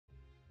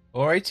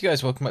Alright, you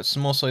guys, welcome back to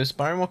some more Slay the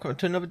Spire and welcome back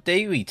to another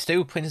daily. Today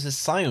we're playing as a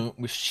Silent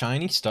with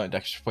Shiny, starting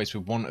deck replaced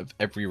with one of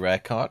every rare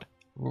card.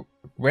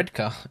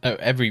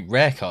 Every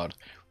rare card.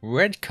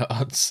 Red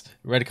cards.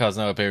 Red cards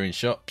now appear in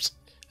shops,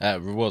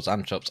 rewards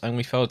and shops, and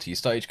we failed to. You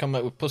start each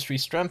combat with +3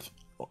 strength.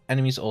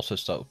 Enemies also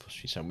start with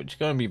 +3 strength, which is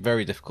going to be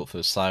very difficult for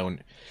the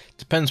Silent.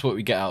 Depends what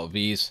we get out of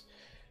these.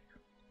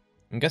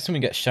 I'm guessing we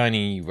get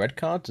shiny red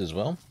cards as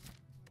well.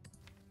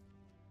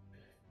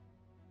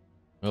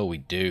 Oh, we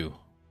do.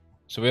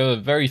 So we have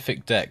a very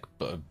thick deck,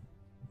 but a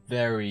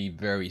very,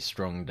 very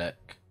strong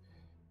deck.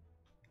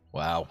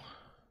 Wow.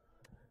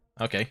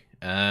 Okay,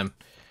 I'm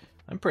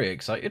pretty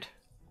excited.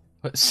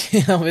 Let's see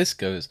how this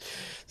goes.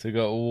 So we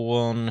got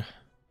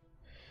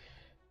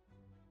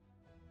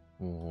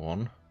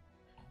one,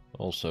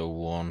 also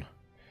one.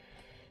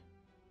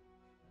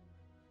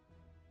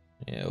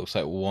 Yeah, it looks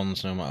like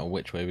ones no matter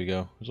which way we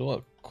go. There's a lot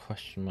of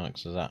question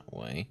marks that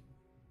way.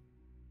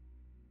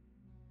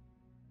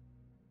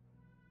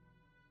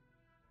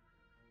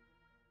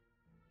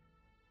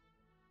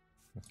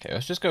 Okay,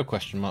 let's just go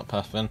question mark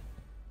path then.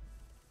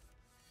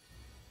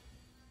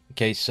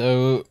 Okay,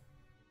 so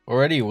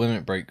already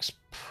limit break's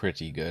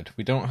pretty good.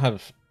 We don't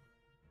have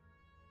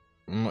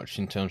much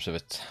in terms of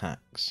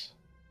attacks.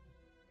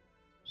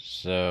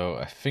 So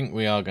I think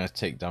we are going to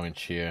take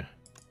damage here.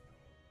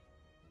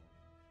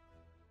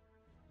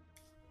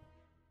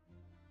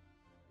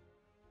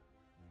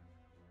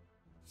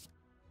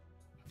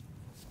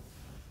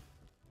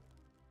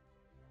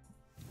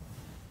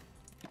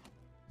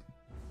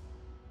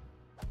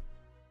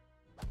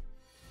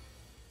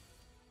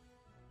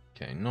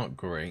 Okay, not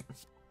great.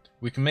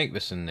 We can make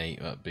this innate,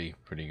 that'd be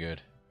pretty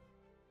good.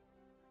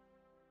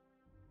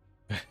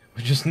 We're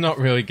just not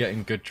really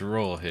getting good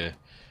draw here.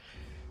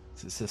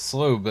 It's a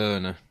slow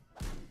burner.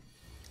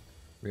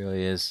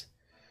 Really is.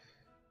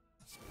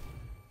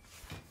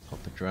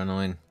 Pop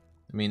adrenaline.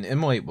 I mean,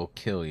 Immolate will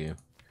kill you.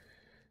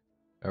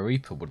 A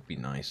Reaper would be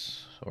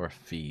nice, or a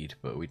Feed,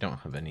 but we don't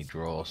have any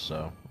draw,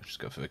 so we'll just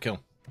go for the kill.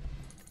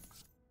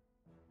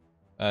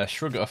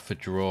 Shrug it off for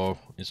draw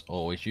is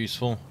always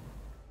useful.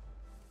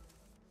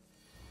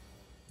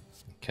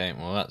 Okay,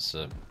 well that's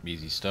a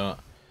easy start.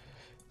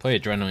 Play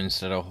Adrenaline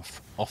instead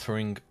of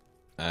offering,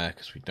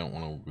 because we don't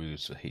want to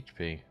lose the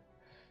HP.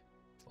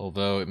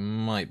 Although it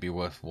might be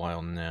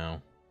worthwhile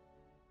now.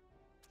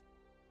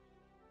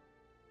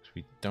 Because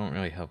we don't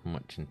really have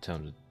much in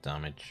terms of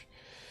damage.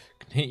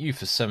 Can hit you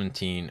for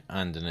 17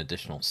 and an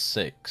additional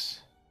 6.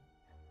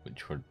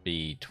 Which would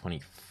be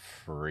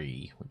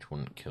 23, which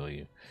wouldn't kill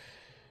you.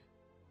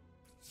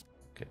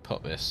 Okay,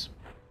 pop this.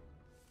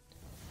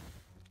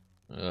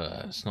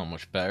 It's not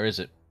much better, is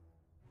it?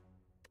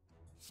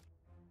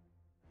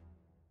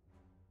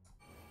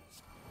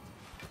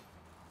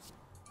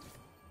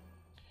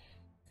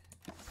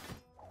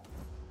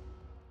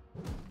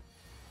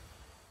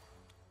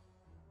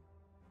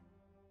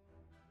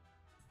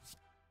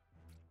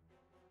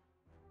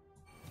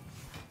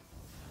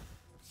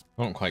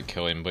 Won't quite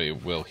kill him, but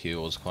it will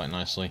heal us quite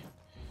nicely.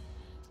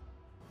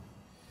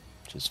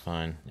 Which is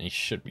fine. He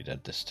should be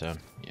dead this turn,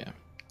 yeah.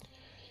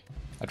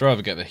 I'd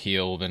rather get the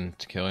heal than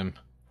to kill him.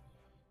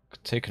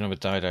 Could take another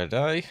die.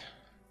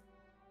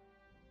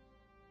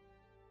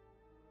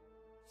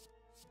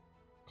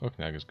 Cloak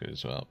is good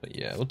as well, but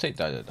yeah, we'll take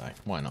die.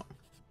 Why not?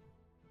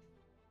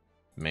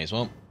 May as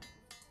well.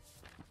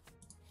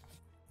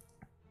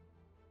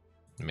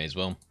 May as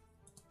well.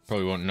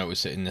 Probably won't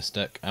notice it in this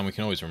deck, and we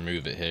can always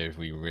remove it here if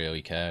we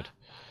really cared.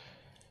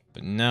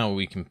 But now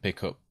we can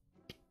pick up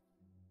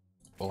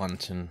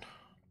Lantern.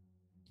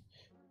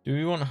 Do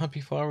we want a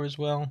Happy Flower as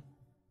well?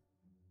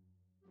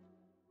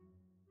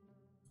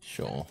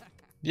 Sure.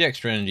 The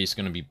extra energy is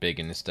going to be big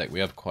in this deck.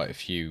 We have quite a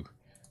few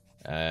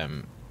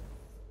 2-mana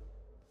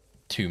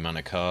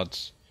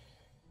cards.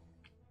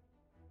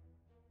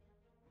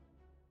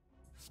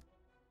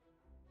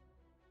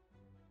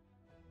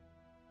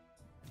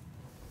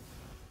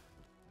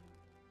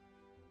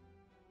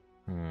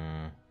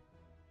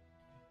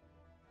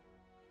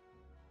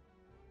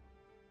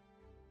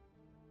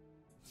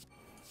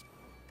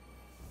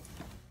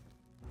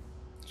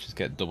 Just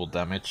get double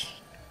damage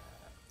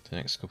the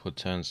next couple of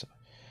turns.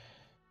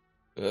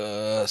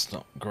 That's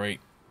not great.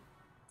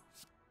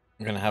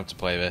 I'm gonna have to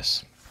play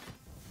this.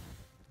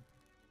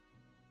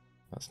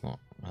 That's not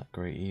that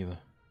great either.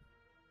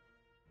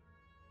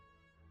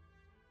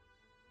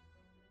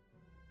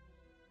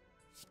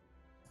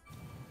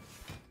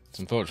 It's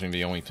unfortunately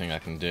the only thing I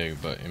can do,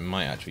 but it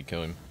might actually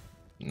kill him.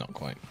 Not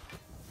quite.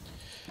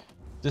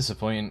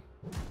 Disappointing.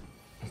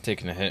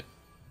 Taking a hit.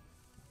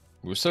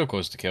 We were so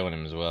close to killing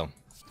him as well.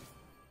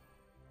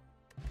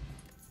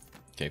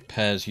 Okay,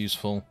 Pair's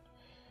useful.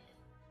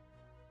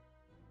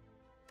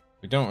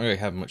 We don't really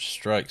have much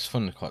strikes.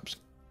 Thunderclap's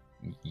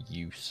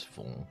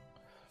useful.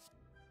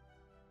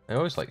 I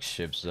always like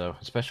shivs though,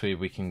 especially if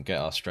we can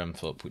get our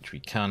strength up, which we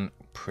can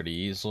pretty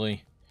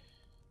easily.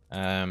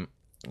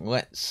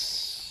 Let's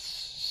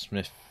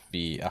smith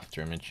the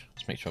after image.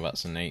 Let's make sure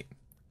that's innate.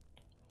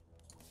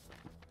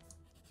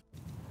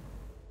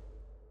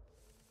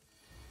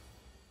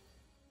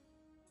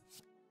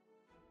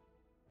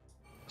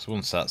 So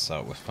once that's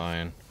out, we're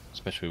fine.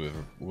 Especially with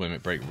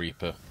Limit Break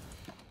Reaper.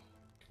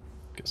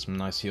 Get some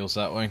nice heals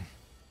that way.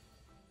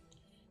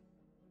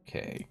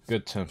 Okay,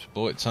 good turn for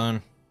bullet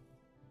time.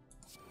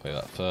 Play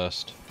that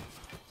first.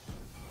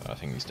 I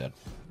think he's dead.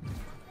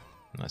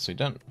 Nicely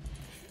done.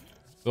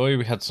 If only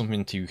we had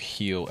something to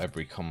heal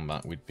every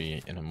combat, we'd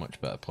be in a much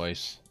better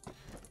place.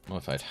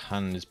 Modified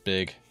hand is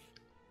big.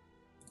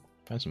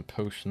 Find some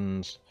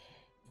potions.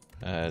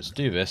 Let's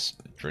do this.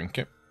 Drink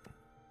it.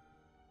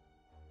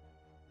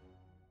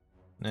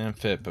 And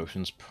Fate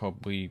Potion's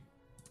probably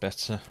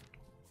better.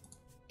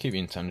 Keep the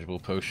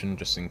intangible potion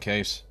just in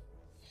case.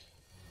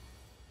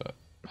 But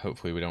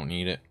hopefully we don't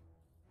need it.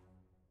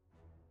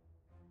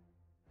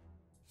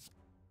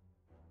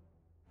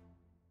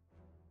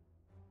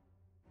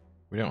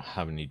 We don't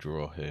have any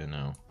draw here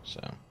now, so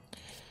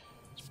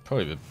it's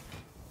probably the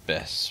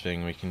best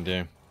thing we can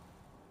do.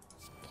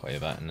 Play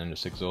that and then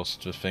just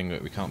exhaust the thing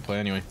that we can't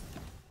play anyway.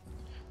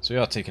 So we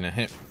are taking a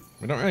hit.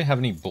 We don't really have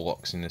any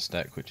blocks in this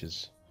deck, which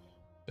is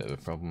a bit of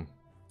a problem.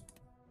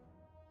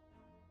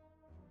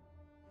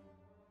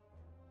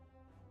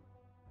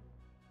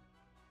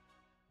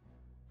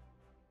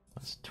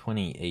 That's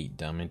 28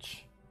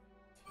 damage.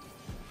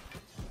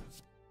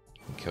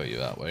 I'll kill you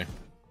that way.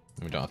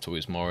 We don't have to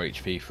lose more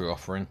HP through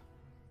offering.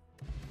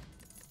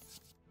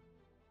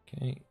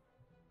 Okay.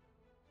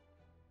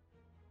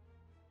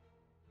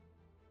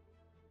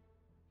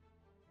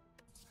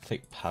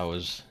 Take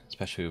powers,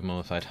 especially with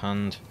modified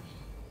hand.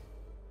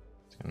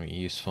 It's going to be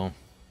useful.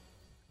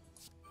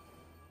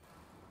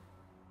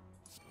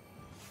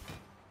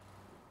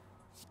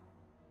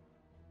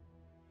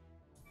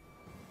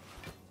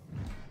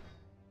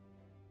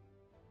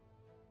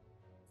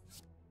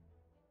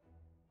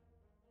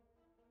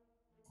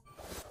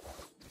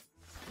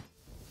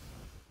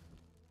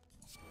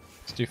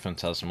 Let's do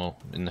Phantasmal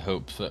in the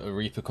hope that a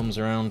Reaper comes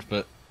around,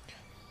 but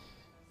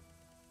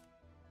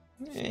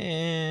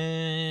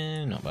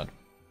not bad.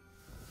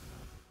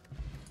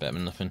 Better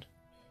than nothing.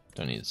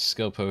 Don't need a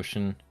skill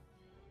potion.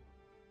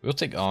 We'll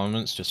take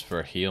armaments just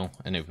for a heal,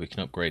 and if we can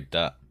upgrade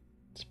that,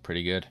 it's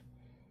pretty good.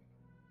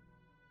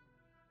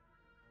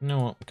 You know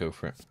what? Go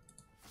for it.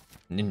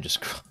 Ninja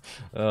Scroll.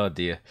 Oh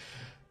dear.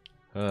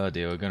 Oh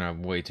dear, we're gonna have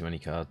way too many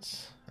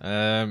cards.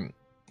 Any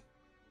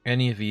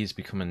of these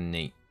become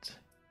innate?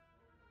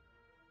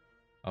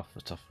 Off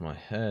the top of my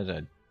head,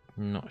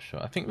 I'm not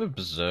sure. I think the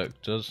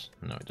Berserk does.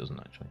 No, it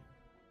doesn't actually.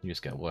 You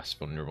just get less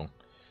vulnerable.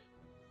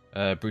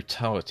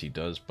 Brutality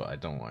does, but I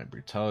don't like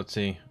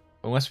Brutality.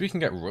 Unless we can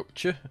get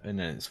Rupture, and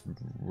then it's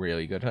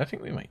really good. I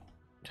think we might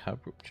have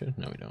Rupture.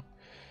 No, we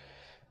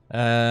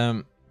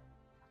don't.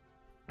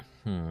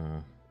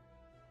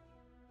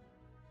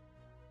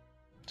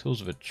 Tools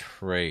of a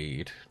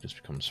Trade just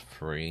becomes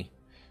free.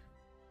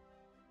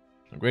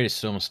 Greatest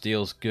Storm of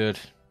Steel is good.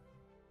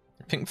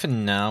 I think for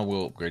now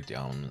we'll upgrade the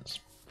armaments.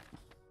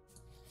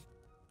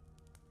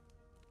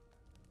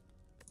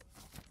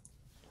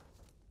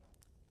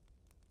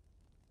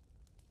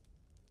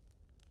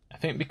 I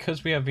think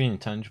because we have the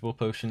intangible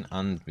potion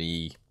and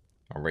the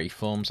array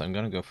forms, I'm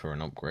going to go for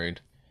an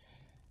upgrade.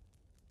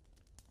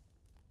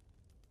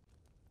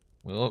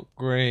 We'll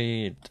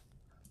upgrade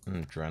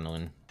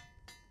Adrenaline.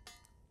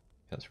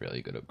 That's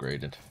really good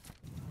upgraded.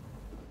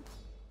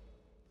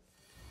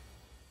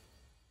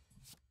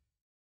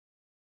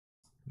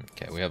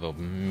 Okay, we have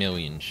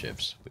 1,000,000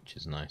 ships, which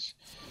is nice.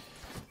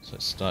 So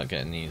let's start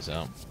getting these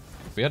out.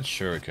 If we had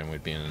Shuriken,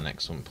 we'd be in an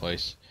excellent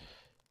place.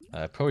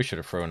 Probably should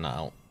have thrown that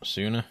out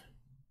sooner.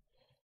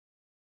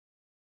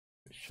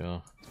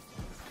 Sure.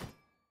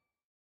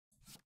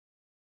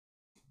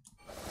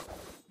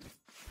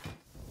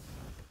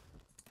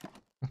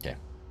 Okay.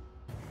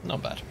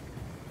 Not bad.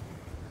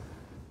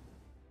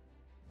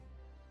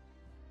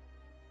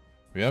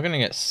 We are going to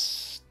get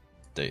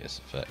status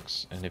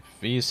effects, and if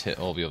these hit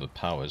all the other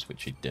powers,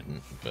 which he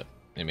didn't, but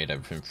it made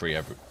everything free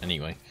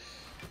anyway.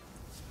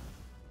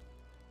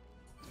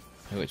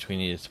 Which we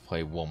needed to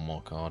play one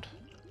more card.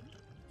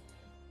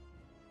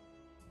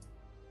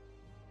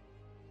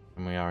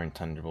 And we are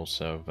intangible,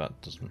 so that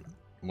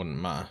wouldn't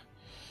matter.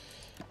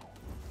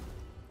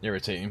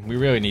 Irritating. We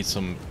really need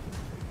some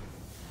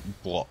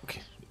block.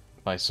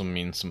 By some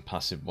means, some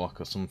passive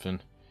block or something.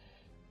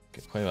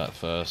 Okay, play that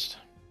first.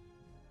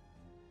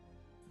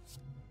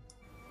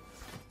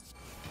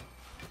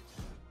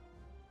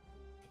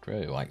 I'd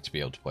really like to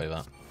be able to play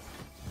that.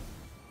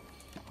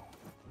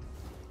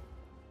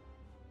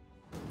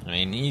 I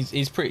mean,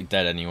 he's pretty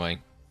dead anyway.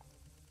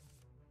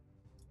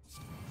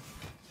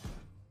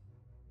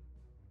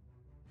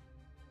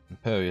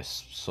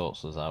 Impervious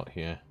sorts us out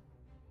here.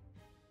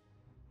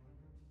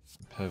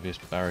 Impervious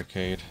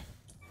Barricade.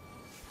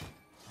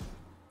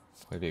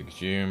 Play the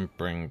Exhume,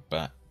 bring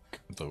back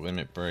the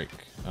Limit Break.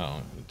 Oh,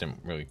 I didn't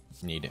really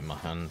need it in my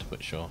hand,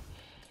 but sure.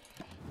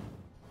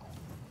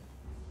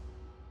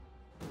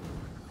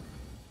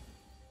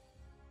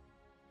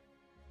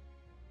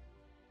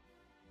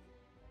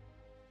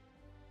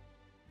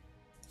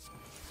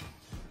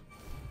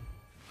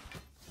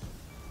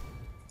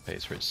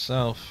 Pays for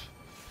itself.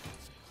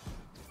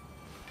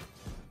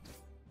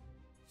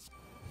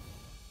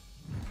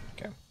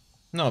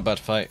 Not a bad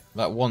fight.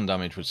 That 1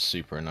 damage was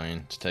super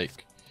annoying to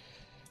take.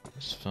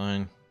 It's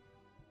fine.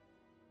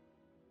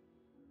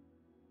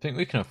 I think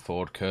we can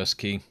afford Curse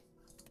Key.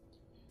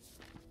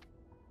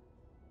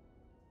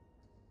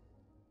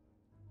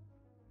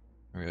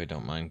 I really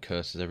don't mind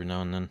curses every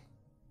now and then.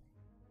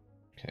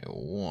 Okay,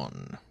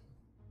 1.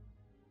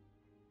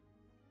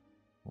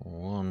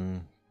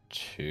 1,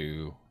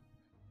 2.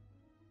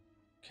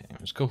 Okay,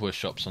 there's a couple of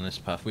shops on this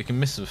path. We can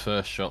miss the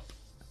first shop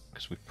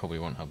because we probably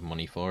won't have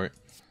money for it.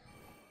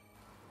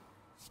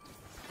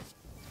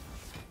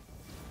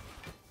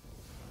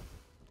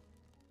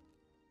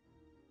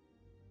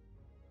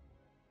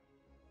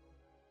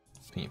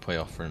 I think you play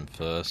offering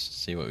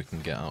first, see what we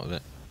can get out of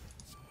it.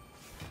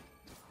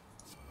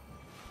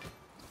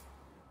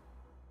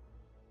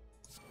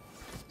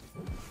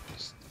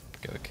 Just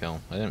get a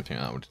kill. I didn't think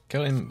that would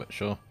kill him, but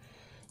sure.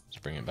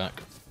 Let's bring it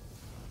back.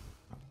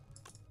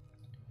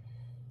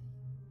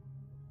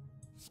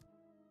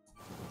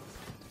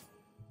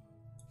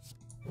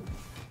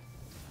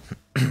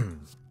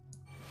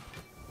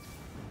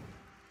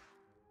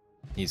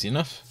 Easy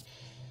enough.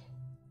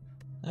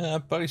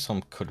 Body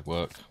slam could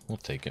work. We'll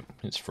take it.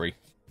 It's free.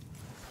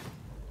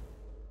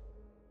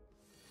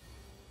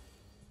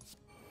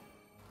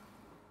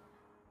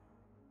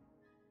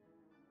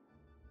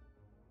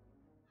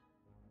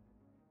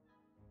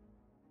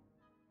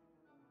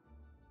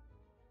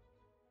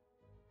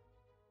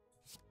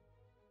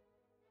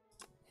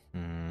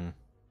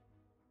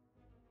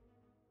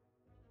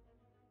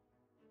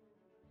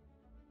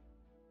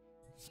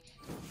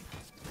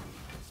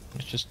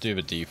 Let's just do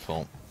the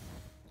default.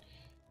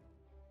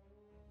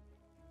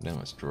 Then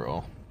let's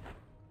draw.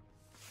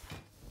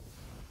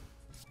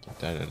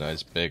 That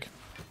is big.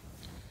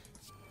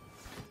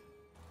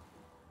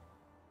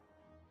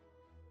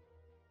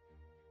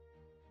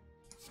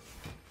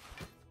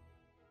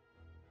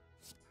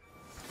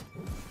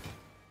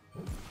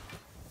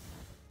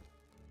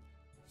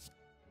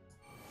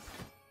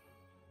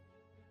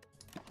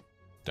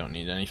 Don't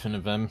need anything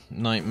of them.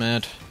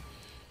 Nightmare.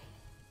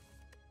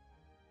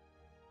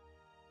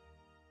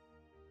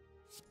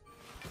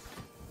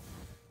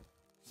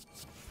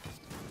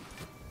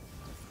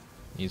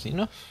 Easy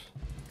enough.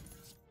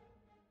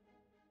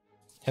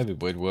 Heavy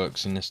blade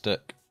works in this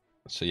deck.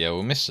 So yeah,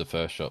 we'll miss the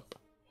first shop.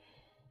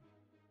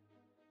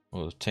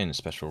 We'll obtain a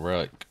special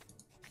relic.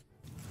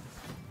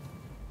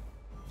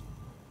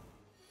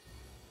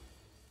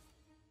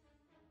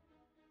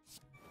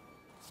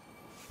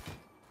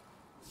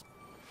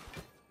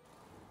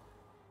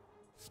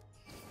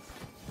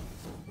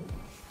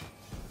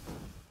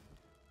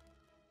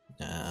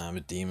 I'm a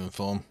demon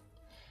form.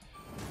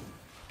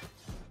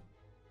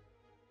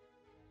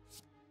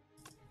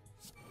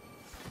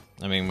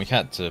 I mean, we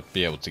had to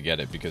be able to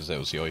get it because that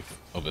was the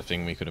other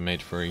thing we could have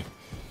made free.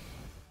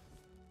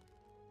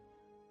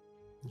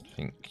 I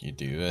think you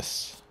do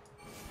this.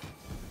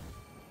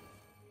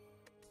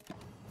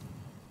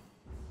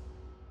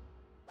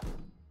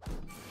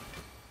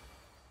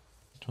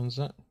 Which one's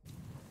that?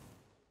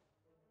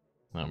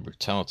 Oh,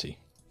 brutality.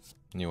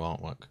 New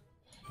artwork.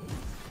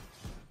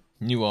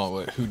 New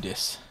artwork, who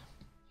dis?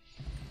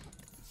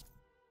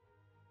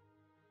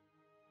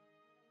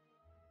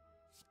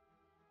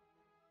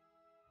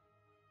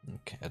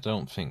 Okay, I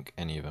don't think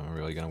any of them are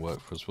really going to work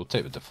for us. We'll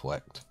take the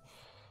deflect.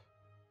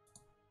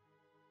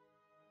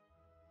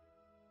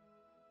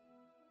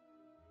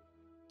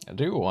 I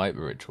do like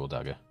the ritual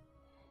dagger.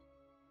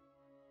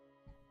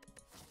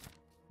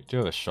 We do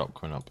have a shop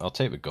coming up. I'll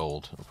take the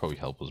gold. It'll probably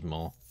help us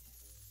more.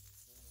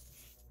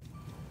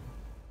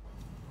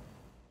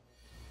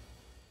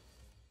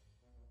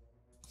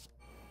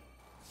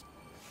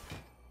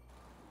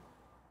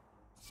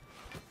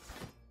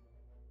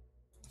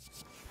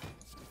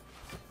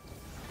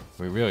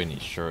 We really need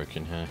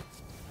shuriken here.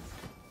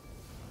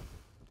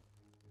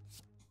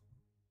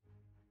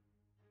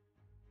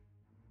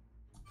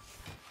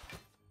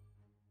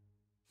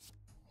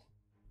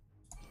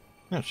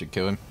 That should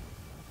kill him.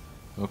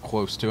 We're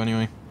close to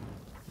anyway.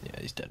 Yeah,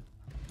 he's dead.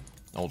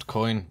 Old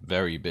coin,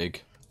 very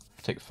big.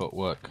 Take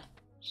footwork.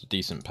 It's a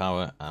decent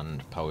power,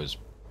 and powers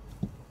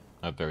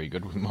are very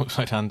good with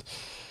modified hand.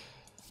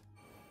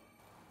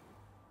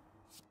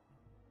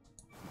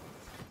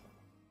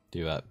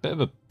 Do that. Bit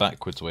of a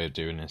backwards way of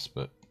doing this,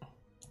 but I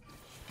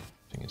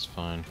think it's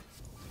fine.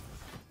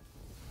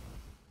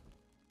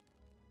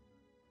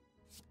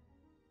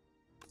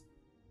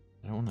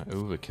 I don't want to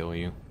overkill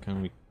you.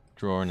 Can we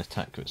draw an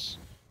attack that's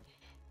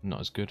not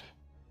as good?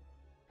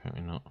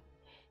 Apparently not.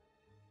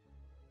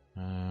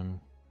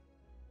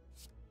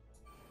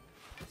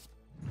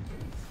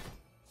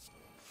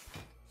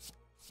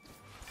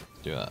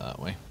 Do that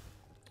way.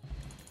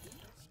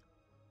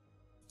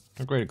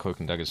 Upgraded cloak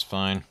and dagger's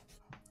fine.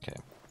 Okay.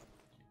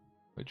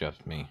 Good job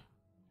for me.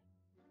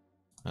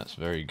 That's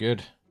very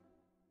good.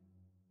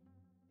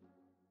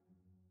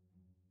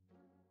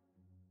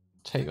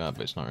 Take that,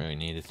 but it's not really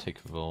needed. Take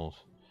evolve.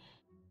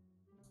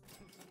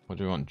 What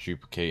do we want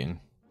duplicating?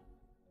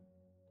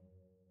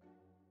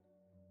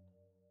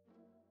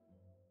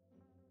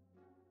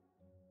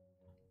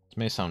 This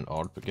may sound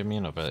odd, but give me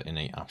another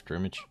innate after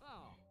image.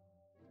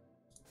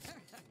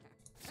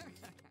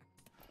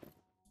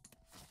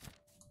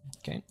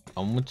 Okay,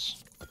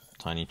 onwards.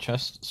 Tiny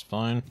chest, it's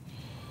fine.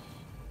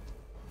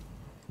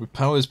 With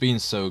powers being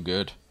so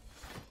good,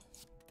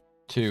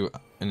 2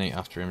 innate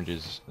after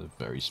images are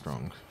very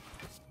strong.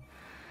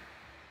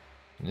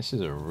 And this is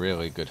a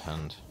really good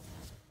hand.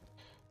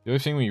 The only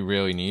thing we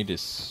really need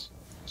is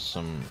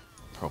some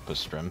proper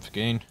strength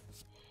gain.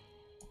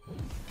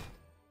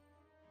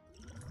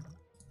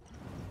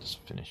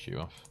 Just finish you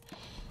off.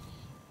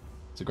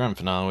 The grand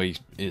finale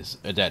is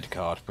a dead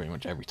card pretty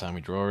much every time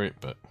we draw it,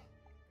 but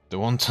the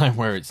one time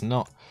where it's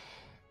not,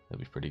 that'll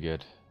be pretty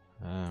good.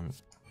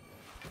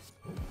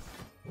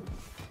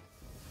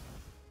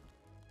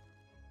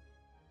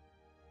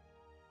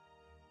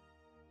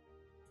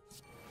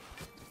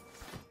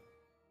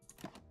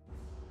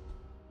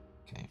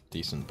 Okay,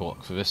 decent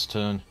block for this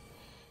turn.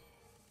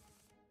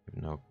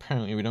 Even though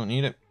apparently we don't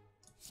need it.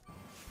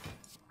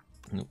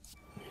 Nope.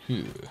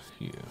 Here.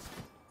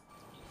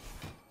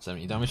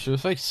 70 damage to the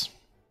face.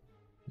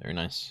 Very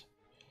nice.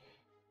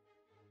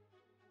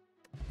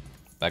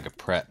 Bag of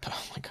prep.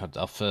 Oh my god,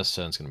 our first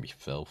turn's gonna be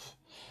filth.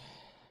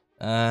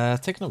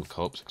 Take another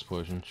corpse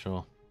explosion,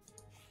 sure.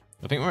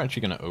 I think we're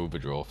actually gonna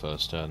overdraw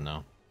first turn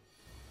now.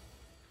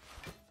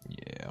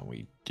 Yeah,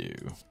 we do.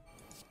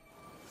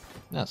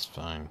 That's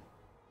fine.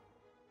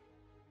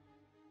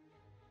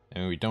 I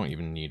mean, we don't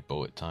even need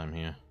bullet time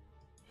here.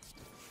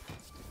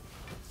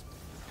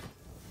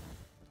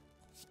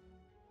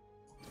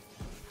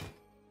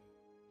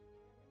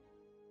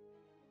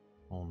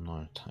 Oh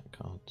no, attack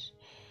cards.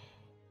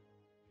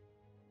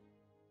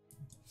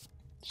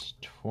 It's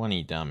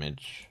 20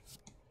 damage.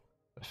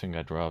 I think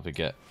I'd rather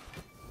get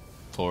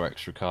 4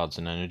 extra cards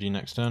and energy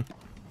next turn.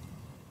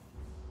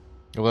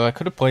 Although I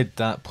could have played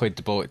that, played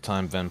the bullet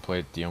time, then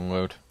played the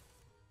unload.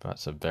 But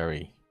that's a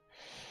very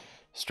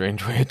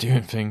strange way of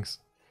doing things.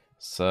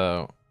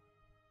 So,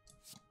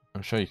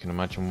 I'm sure you can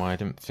imagine why I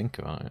didn't think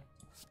about it.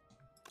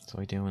 So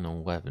I do an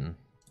 11.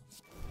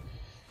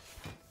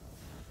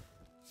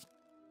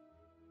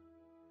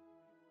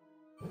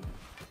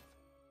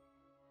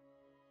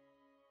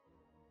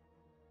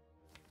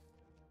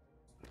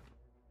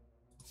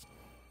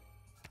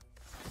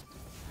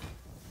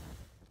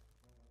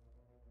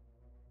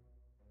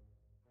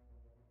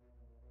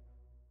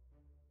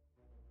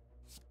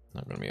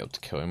 Not going to be able to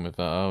kill him with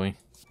that, are we?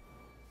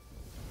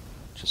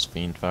 Just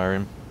fiend fire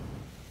him.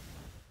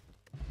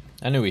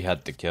 I knew he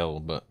had the kill,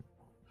 but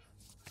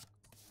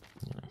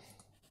you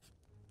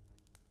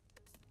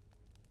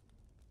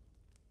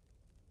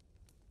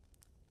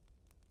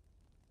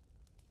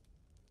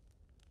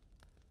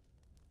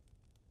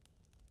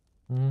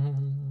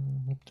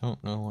know.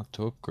 Don't know what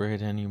to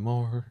upgrade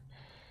anymore.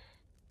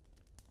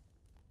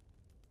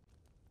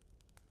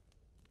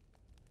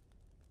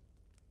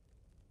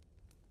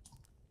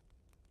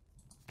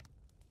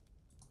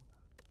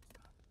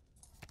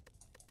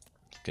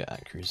 Get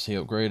accuracy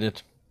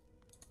upgraded.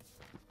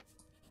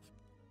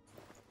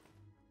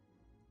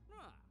 I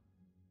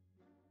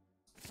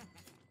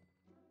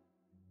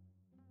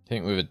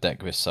think with a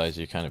deck this size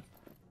you kind of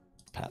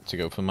had to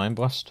go for Mind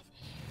Blast.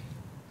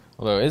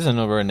 Although it is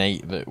another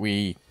innate that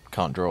we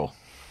can't draw.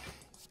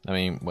 I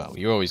mean, well,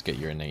 you always get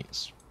your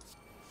innates.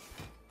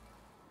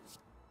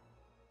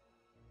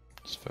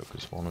 Just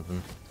focus one of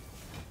them.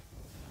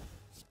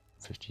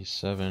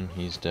 57,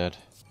 he's dead.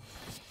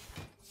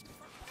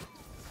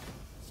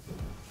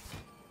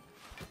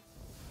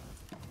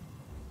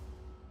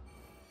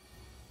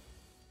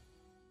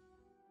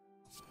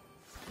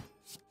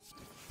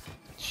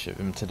 Ship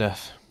him to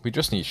death. We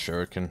just need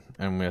Shuriken,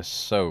 and we're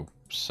so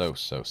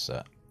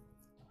set.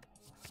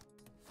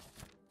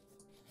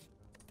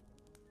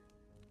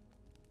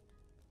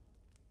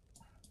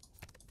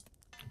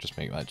 Just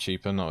make that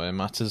cheaper, not that it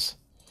matters.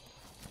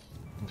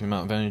 The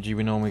amount of energy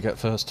we normally get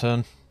first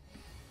turn.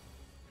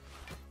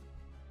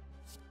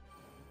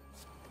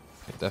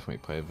 Okay, definitely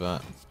play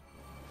that.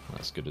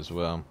 That's good as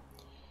well.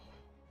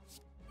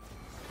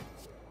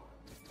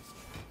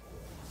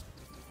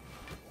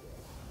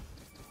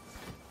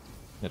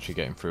 Actually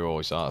getting through all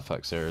his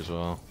artifacts here as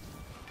well.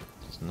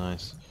 It's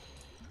nice.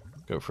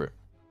 Go for it.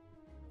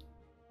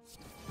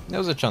 There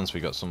was a chance we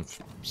got some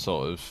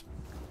sort of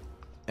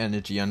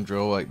energy and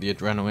draw like the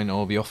adrenaline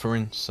or the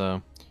offering,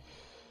 so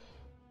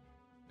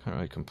can't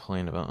really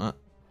complain about that.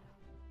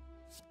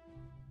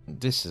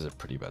 This is a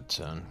pretty bad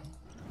turn.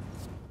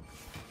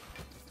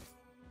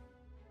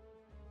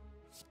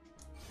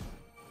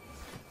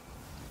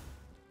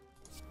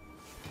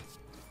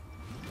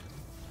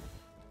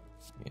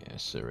 Yeah,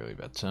 it's a really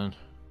bad turn.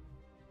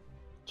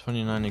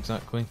 29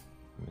 exactly.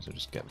 May as well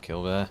just get the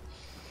kill there.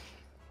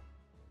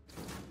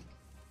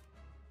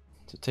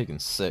 So taking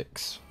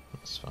 6,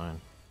 that's fine.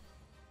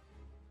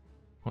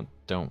 What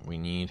don't we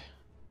need?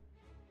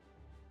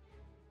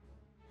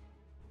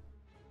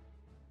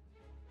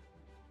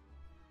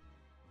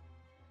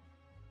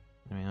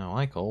 I mean, I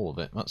like all of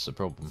it, that's the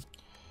problem.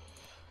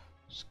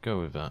 Let's go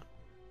with that.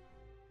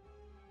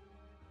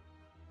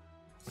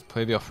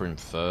 Play the offering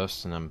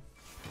first and then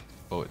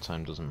bullet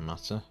time doesn't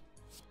matter.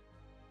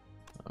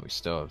 We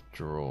still have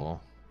draw.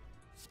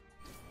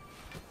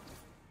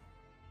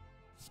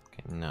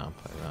 Okay, now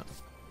play that.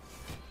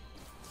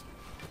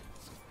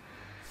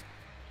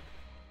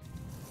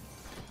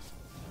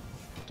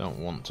 Don't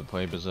want to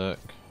play Berserk,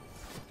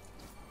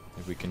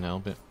 if we can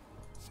help it.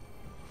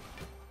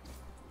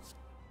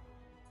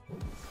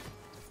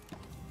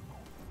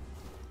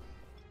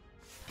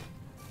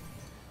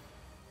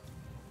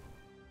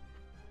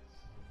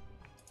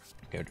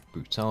 Go to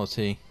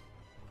Brutality.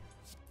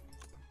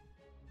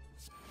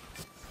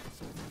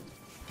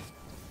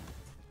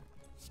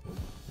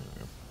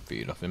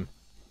 Feed off him.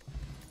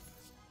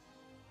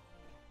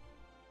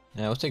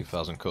 Yeah, we'll take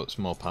 1,000 cuts,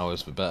 more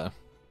powers for better.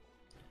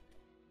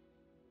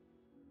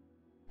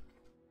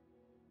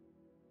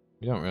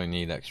 We don't really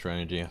need extra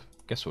energy. I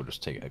guess we'll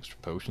just take extra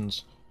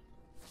potions.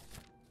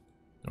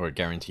 Or a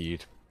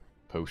guaranteed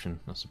potion,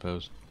 I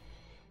suppose.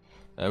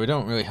 We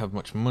don't really have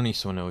much money,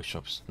 so I know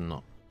shop's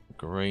not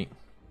great.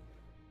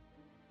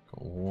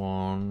 Got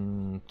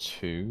 1,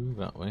 2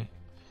 that way.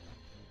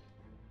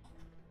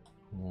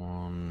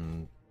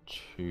 1,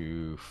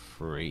 2,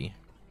 3.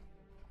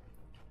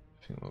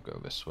 I think we'll go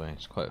this way.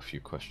 There's quite a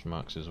few question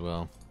marks as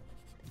well.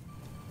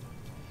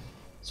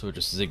 So we'll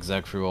just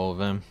zigzag through all of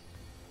them.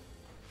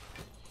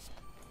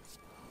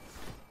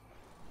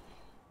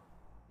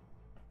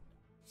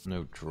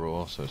 No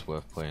draw, so it's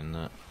worth playing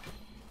that.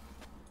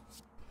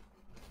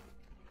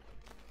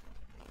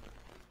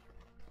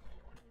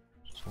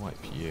 Just wipe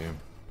you.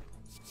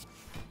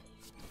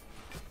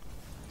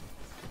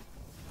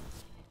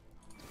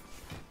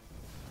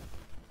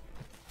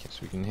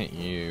 Guess we can hit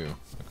you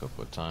a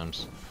couple of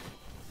times.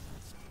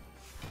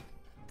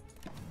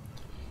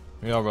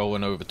 We are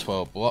rolling over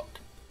 12 block.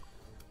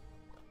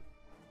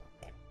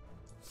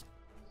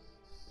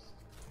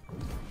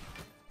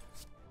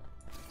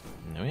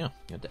 There we are,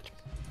 you're dead.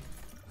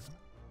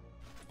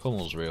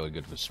 Pummel's really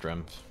good for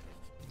strength.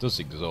 Does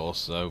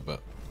exhaust though,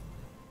 but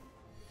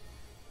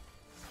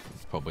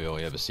probably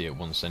only ever see it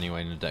once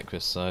anyway in a deck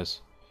this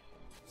size.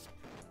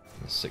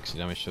 And 60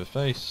 damage to the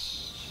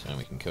face, and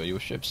we can kill you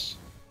with ships.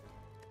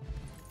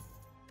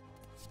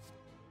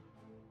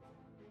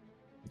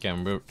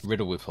 Again,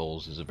 Riddle with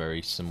Holes is a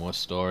very similar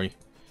story.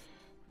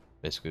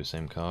 Basically the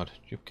same card.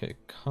 Duplicate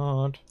a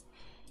card.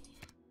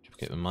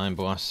 Duplicate the Mind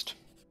Blast,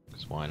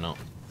 because why not?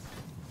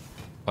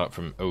 Apart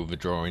from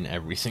overdrawing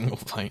every single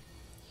fight.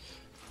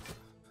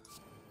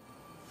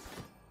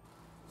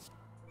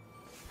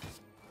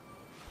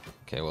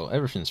 Okay, well,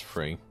 everything's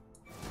free.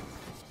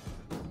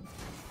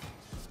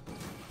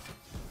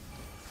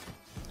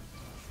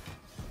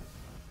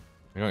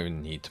 We don't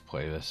even need to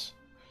play this.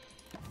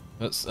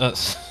 That's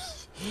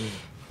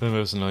the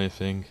most annoying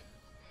thing.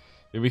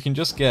 If we can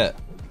just get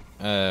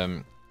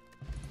some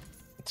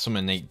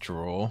innate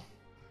draw,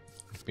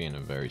 we'd be in a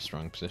very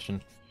strong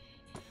position.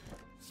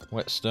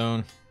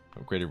 Whetstone,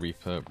 upgraded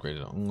Reaper,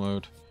 upgraded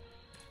Unload.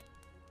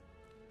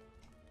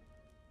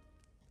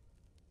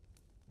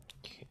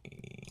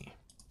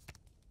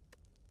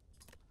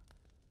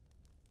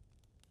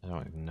 I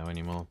don't even know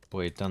anymore.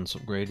 Blade Dance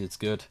upgrade is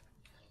good.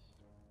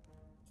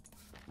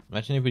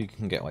 Imagine if we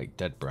can get like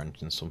Dead Branch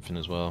and something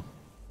as well.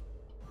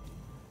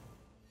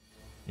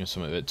 You know,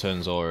 something that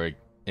turns our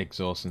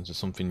exhaust into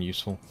something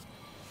useful.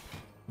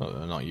 Well,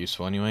 not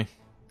useful anyway.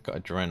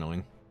 Got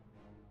Adrenaline.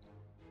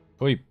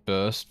 Probably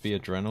Burst the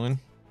Adrenaline.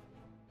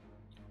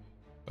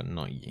 But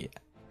not yet.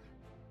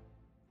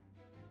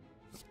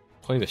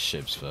 Play the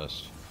ships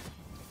first.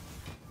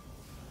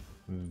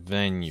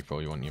 Then you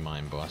probably want your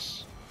Mind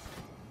Blast.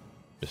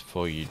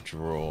 Before you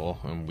draw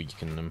and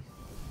weaken them.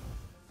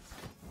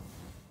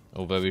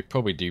 Although we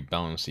probably do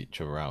balance each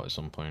other out at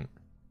some point.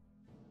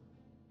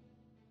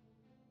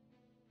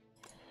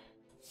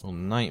 We'll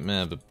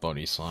Nightmare the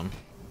Body Slam.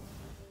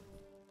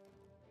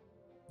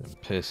 Then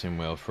Piercing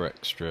Whale for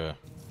extra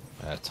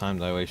time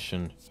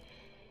dilation.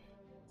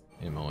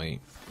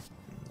 Immolate.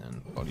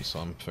 And Body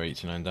Slam for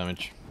 89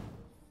 damage.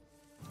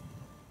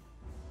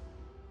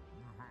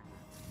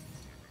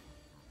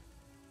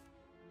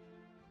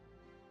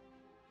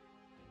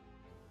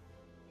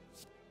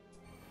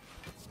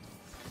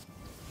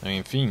 I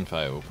mean, Fiend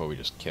Fire will probably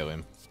just kill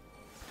him.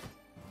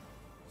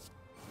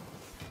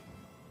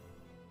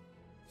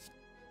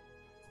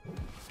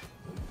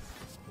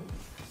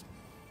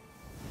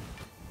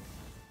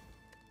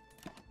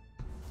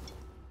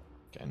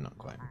 Okay, not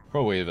quite.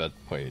 Probably if I'd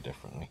play it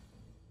differently.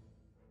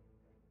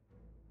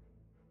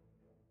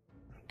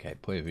 Okay,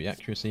 play with the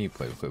accuracy,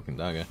 play with Cloak and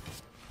Dagger.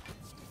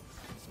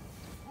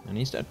 And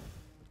he's dead.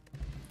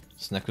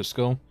 Snecko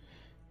Skull.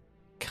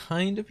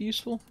 Kind of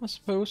useful, I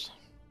suppose.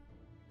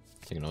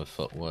 Take another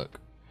footwork.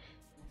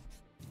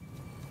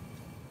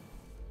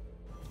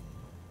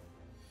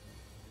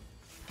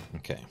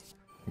 Okay.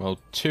 Well,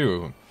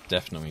 2 are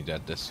definitely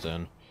dead this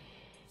turn.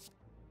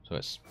 So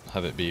let's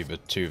have it be the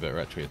 2 that are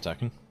actually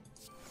attacking.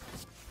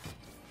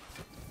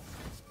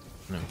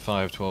 And then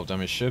 5 12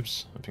 damage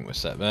shivs. I think we're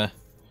set there.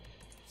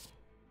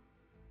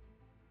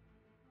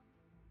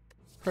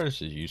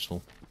 Predator's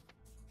useful.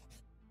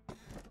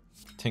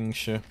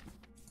 Tincture.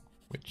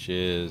 which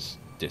is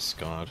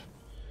discard.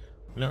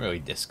 We don't really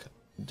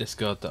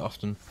discard that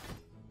often.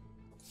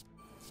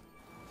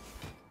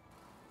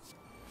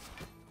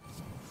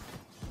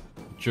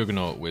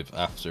 Juggernaut with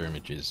after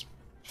images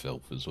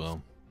filth as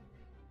well.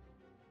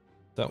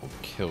 That will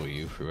kill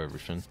you through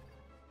everything.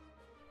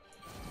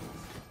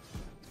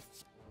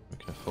 We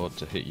can afford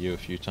to hit you a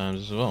few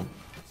times as well.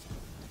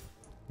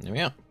 There we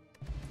are.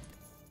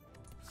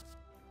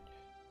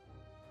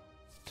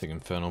 Take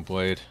Infernal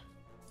Blade.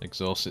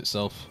 Exhaust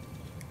itself.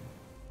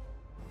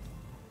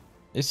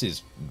 This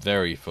is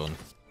very fun.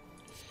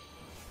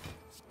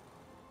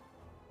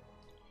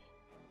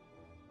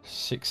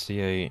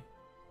 68.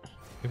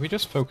 If we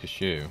just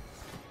focus you,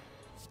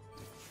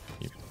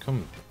 you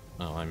come.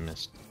 Oh, I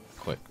missed.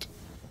 Clicked.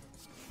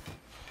 I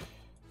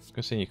was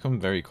gonna say you come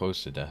very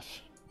close to death.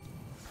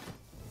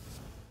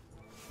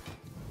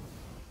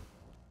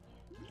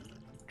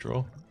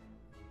 Draw.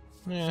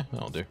 Yeah,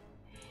 that'll do.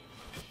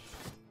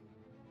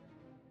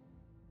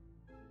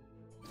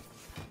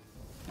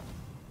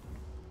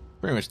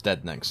 Pretty much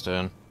dead next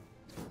turn.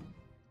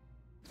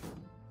 Oh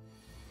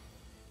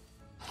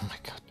my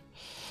god.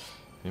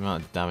 The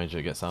amount of damage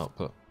it gets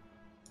output.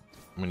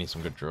 We need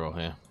some good draw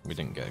here. We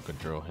didn't get a good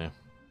draw here.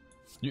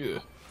 Yeah.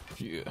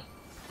 Yeah.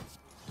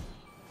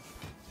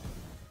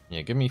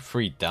 Yeah, give me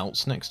 3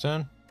 doubts next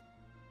turn.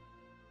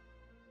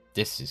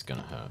 This is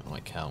gonna hurt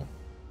like hell.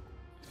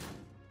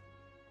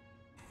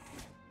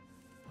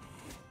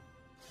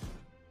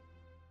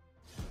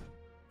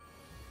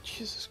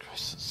 Jesus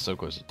Christ, that's so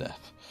close to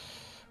death.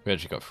 We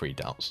actually got 3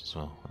 doubts as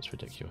well. That's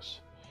ridiculous.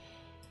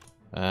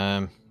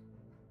 Play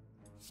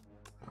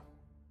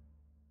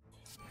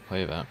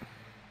that.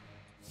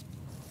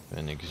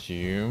 Then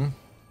exhume.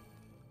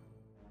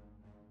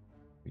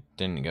 We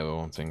didn't get the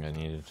one thing I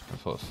needed. I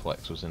thought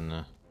flex was in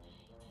there.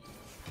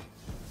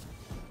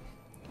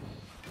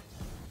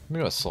 We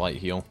got a slight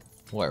heal.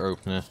 Letter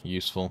opener,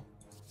 useful.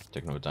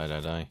 Take another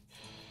die.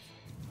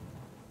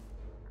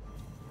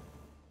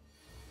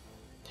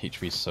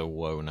 HP is so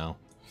low now.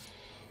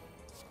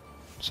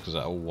 Just because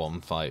of that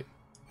one fight.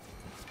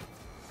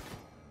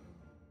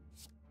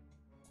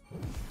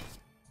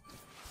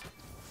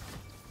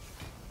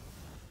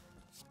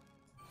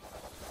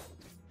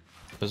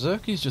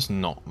 Berserky's just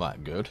not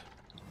that good.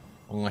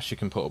 Unless you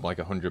can put up like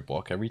 100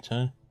 block every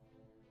turn.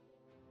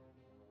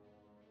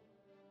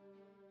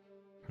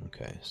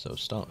 Okay, so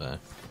start there.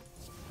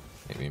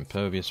 Maybe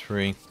impervious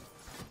free.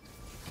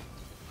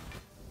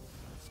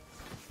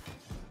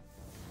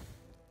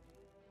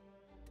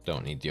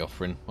 Don't need the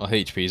offering. Well,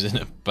 HP's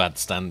in a bad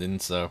standing,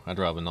 so I'd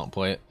rather not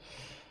play it.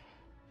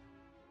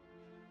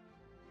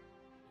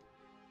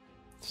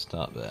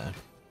 Start there.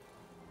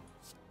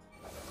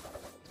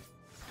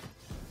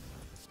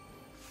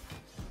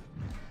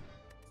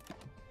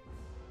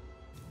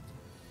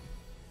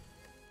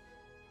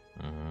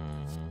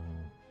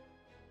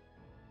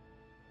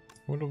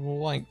 Would have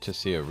liked to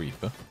see a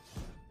Reaper.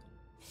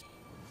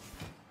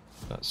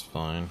 That's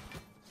fine.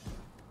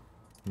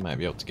 Might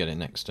be able to get it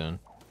next turn.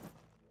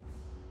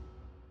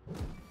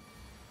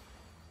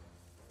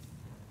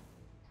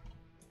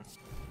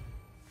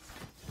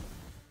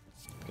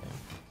 Okay.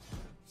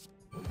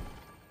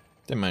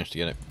 Didn't manage to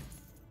get it.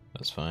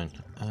 That's fine.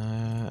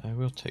 I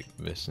will take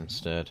this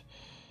instead.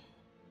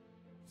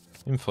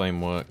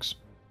 Inflame works.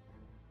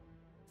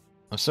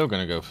 I'm still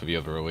going to go for the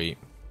other elite,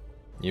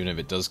 even if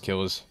it does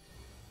kill us.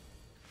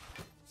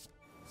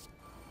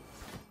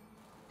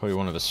 Probably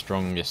one of the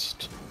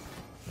strongest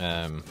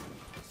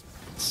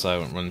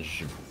silent runs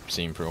you've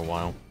seen for a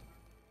while.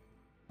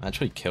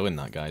 Actually killing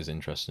that guy is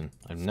interesting.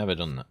 I've never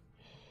done that.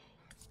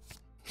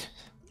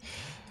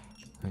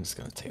 I'm just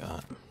going to take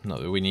that.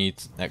 Not that we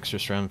need extra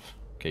strength.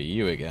 Okay,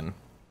 you again.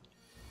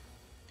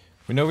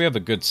 We know we have a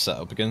good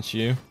setup against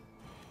you.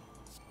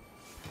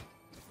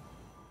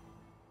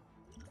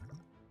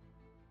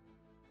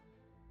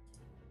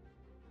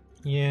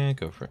 Yeah,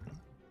 go for it.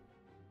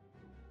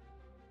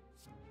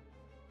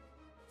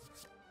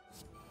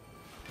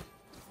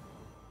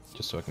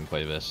 Just so I can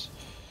play this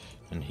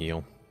and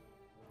heal.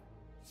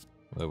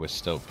 Although we're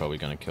still probably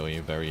going to kill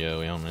you very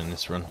early on in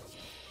this run.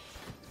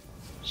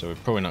 So we're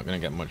probably not going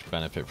to get much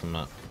benefit from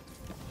that.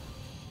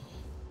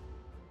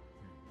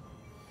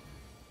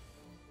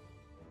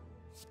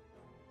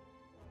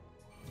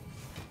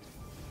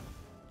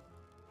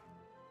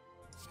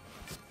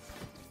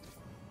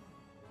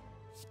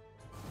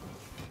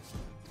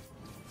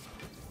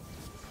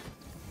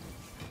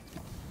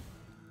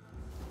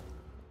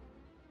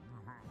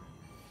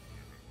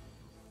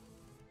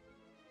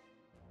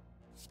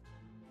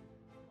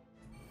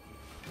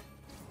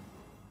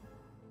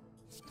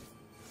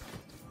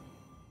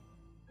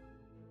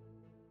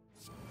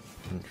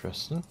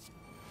 Interesting.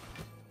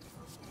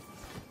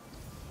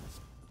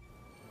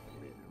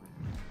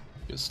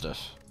 Good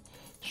stuff.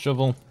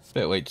 Shovel.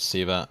 Bit late to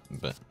see that,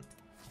 but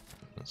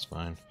that's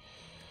fine.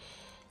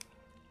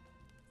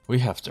 We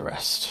have to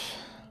rest.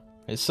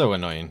 It's so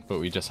annoying, but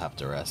we just have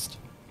to rest.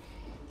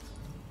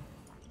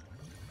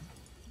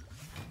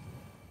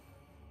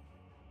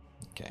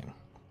 Okay.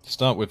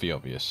 Start with the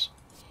obvious.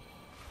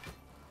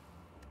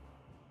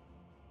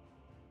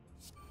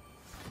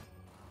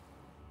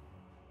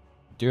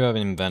 do have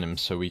Envenom,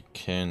 so we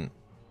can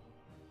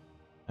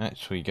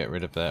actually get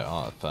rid of their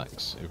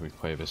artifacts if we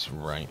play this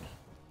right.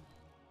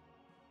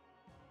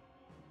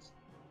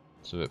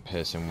 So that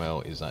Piercing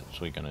Well is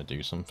actually going to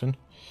do something.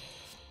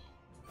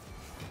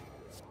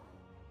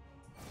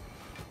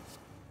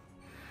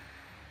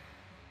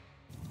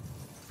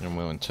 And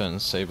will in turn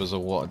save us a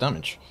lot of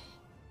damage.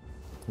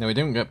 Now we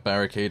don't get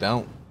Barricade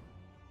out,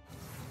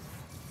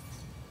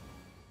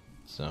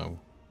 so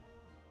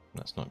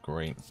that's not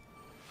great.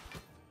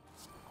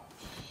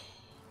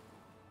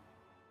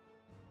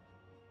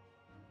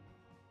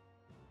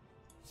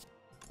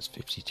 It's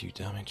 52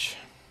 damage.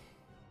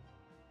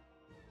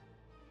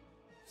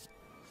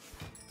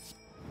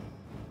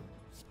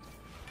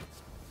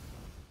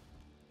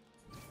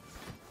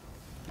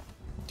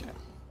 Okay.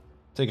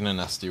 Taking a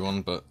nasty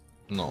one, but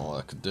not all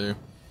I could do.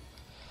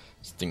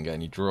 Just didn't get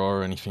any draw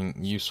or anything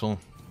useful.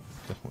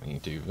 Definitely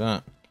do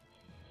that.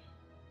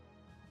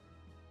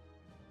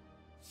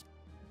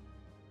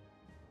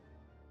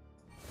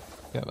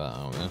 Get that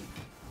out there.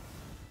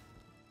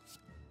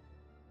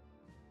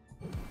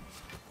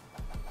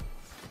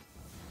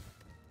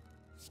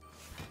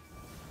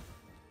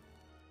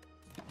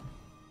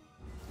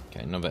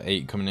 Okay, another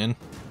 8 coming in.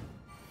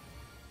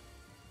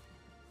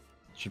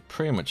 Should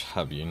pretty much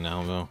have you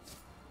now though.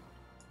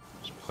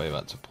 Just play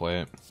that to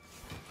play it.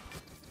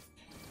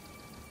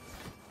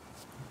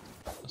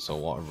 That's a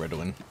lot of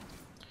Riddling.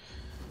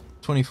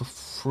 20 for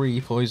free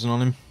poison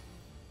on him.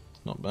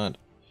 Not bad.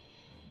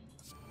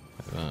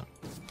 Like that.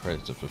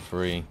 Predator for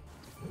free.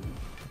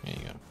 There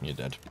you go. You're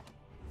dead.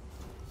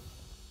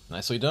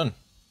 Nicely done.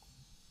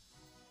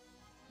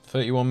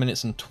 31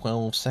 minutes and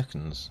 12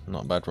 seconds.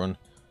 Not a bad run.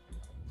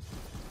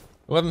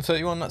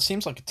 11:31. That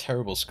seems like a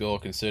terrible score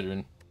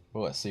considering.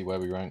 Well, let's see where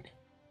we rank.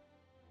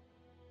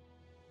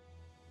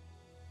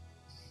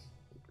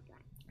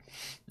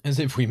 As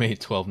if we made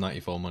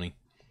 12.94 money.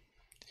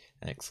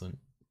 Excellent.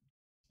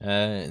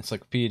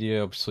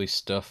 Encyclopedia, obviously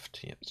stuffed.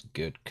 Yep, it's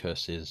good.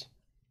 Curses.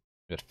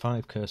 We had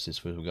 5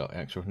 curses, so we got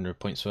extra 100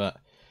 points for that.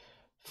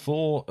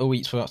 4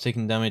 elites without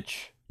taking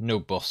damage. No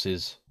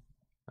bosses.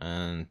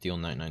 And deal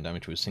 99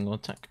 damage with a single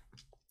attack.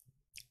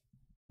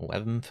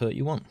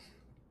 11:31.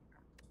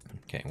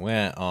 Okay,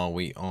 where are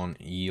we on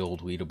ye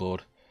old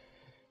leaderboard?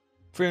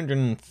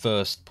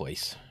 301st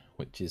place,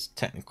 which is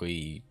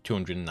technically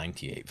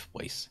 298th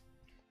place.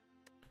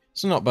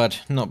 So not bad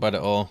at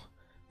all.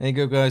 There you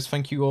go guys,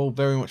 thank you all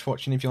very much for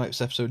watching. If you like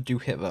this episode, do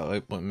hit that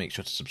like button, make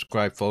sure to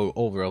subscribe, follow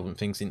all the relevant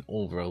things in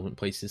all the relevant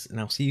places, and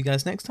I'll see you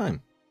guys next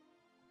time.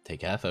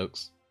 Take care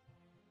folks.